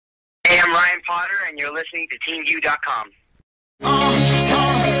Ryan Potter, and you're listening to TeamView.com.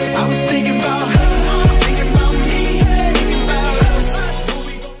 I was thinking about her, thinking about me, thinking about us.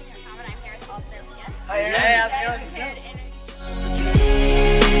 I'm here with Supah Ninjas. Hey, how's it going?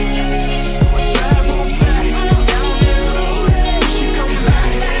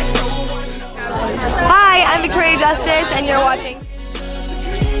 Hi, I'm Victoria Justice, and you're watching.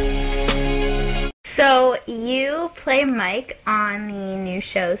 So, you play Mike on the new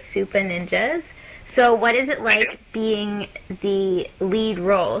show Supah Ninjas. So, what is it like being the lead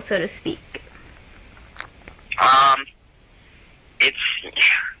role, so to speak?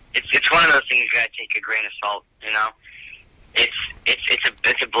 It's one of those things you gotta take a grain of salt, you know.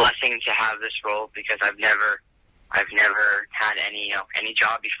 It's a blessing to have this role because I've never had any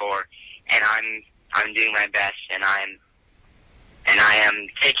job before, and I'm doing my best, and I am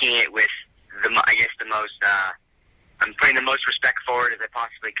taking it with the most I'm putting the most respect forward as I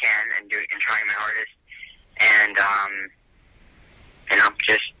possibly can, and trying my hardest, and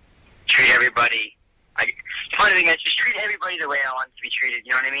just treat everybody. One thing is just treat everybody the way I want to be treated.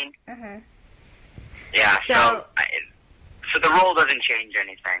 You know what I mean? Mhm. Yeah. So the role doesn't change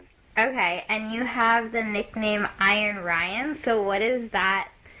anything. Okay, and you have the nickname Iron Ryan. So what is that?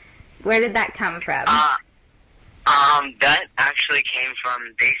 Where did that come from? That actually came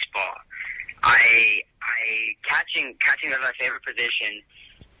from baseball. Catching was my favorite position,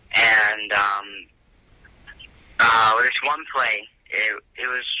 and this one play, it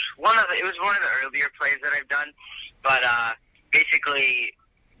was one of the earlier plays that I've done, but basically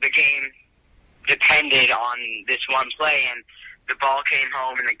the game depended on this one play, and the ball came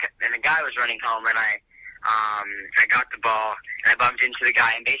home, and the guy was running home, and I got the ball, and I bumped into the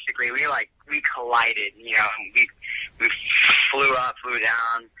guy, and basically we collided, you know, we flew up, flew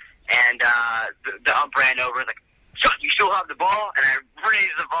down, and the ump ran over, like, so you still have the ball? And I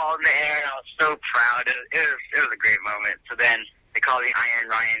raised the ball in the air, and I was so proud. It was a great moment. So then they called me Iron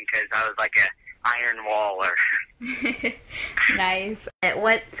Ryan because I was like a iron waller. Nice.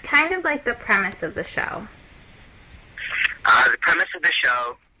 What's kind of like the premise of the show? The premise of the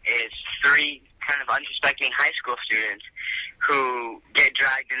show is 3 kind of unsuspecting high school students who get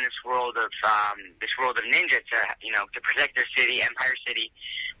dragged in this world of ninja to protect their city, Empire City,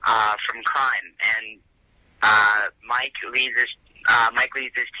 from crime. And Mike leads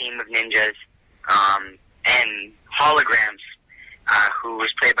this team of ninjas, and Holograms, who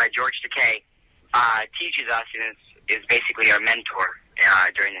was played by George Takei, teaches us and is basically our mentor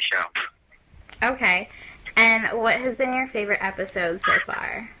during the show. Okay. And what has been your favorite episode so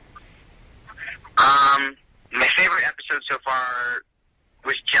far? My favorite episode so far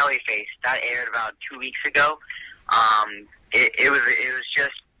was Jellyface. That aired about 2 weeks ago. It was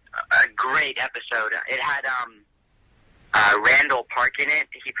just a great episode. It had Randall Park in it.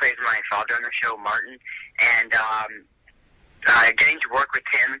 He plays my father on the show, Martin, and getting to work with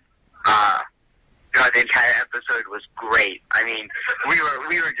him throughout the entire episode was great. I mean, we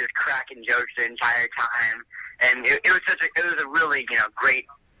were just cracking jokes the entire time, and it was a really great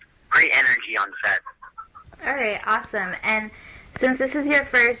energy on set. All right, awesome. And since this is your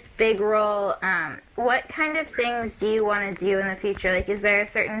first big role, what kind of things do you want to do in the future? Like, is there a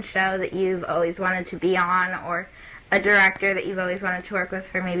certain show that you've always wanted to be on, or a director that you've always wanted to work with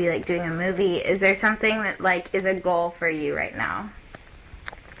for maybe, like, doing a movie? Is there something that, like, is a goal for you right now?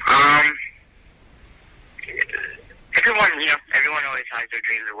 Everyone always has their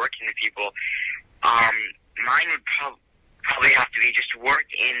dreams of working with people. Mine would probably have to be just to work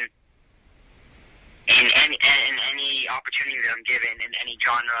in any opportunity that I'm given, in any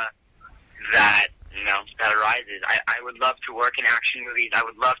genre that arises. I would love to work in action movies. I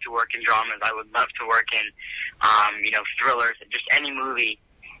would love to work in dramas. I would love to work in thrillers, just any movie,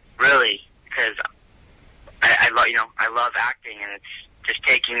 really, because I love acting, and it's just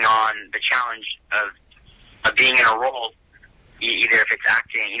taking on the challenge of being in a role, either if it's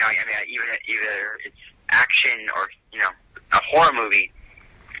acting, either it's action or a horror movie.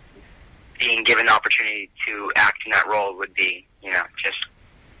 Being given the opportunity to act in that role would be, it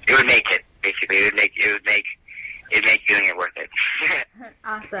would make it, basically. It would make doing it worth it.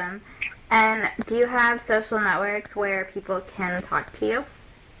 Awesome. And do you have social networks where people can talk to you?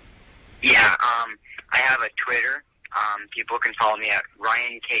 Yeah, I have a Twitter. People can follow me at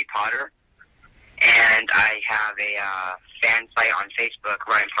Ryan K. Potter. And I have a fan site on Facebook,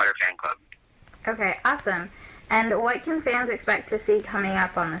 Ryan Potter Fan Club. Okay, awesome. And what can fans expect to see coming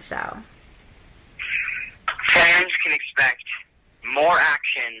up on the show? Fans can expect more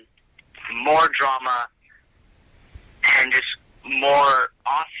action, more drama, and just more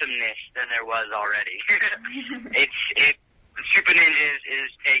awesomeness than there was already. Supah Ninjas is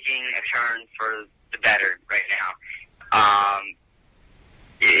taking a turn for the better right now.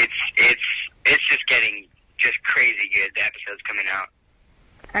 It's just getting just crazy good. The episode's coming out.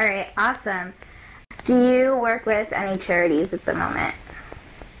 All right, awesome. Do you work with any charities at the moment?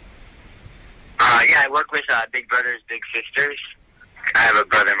 Yeah, I work with Big Brothers Big Sisters. I have a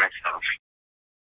brother myself.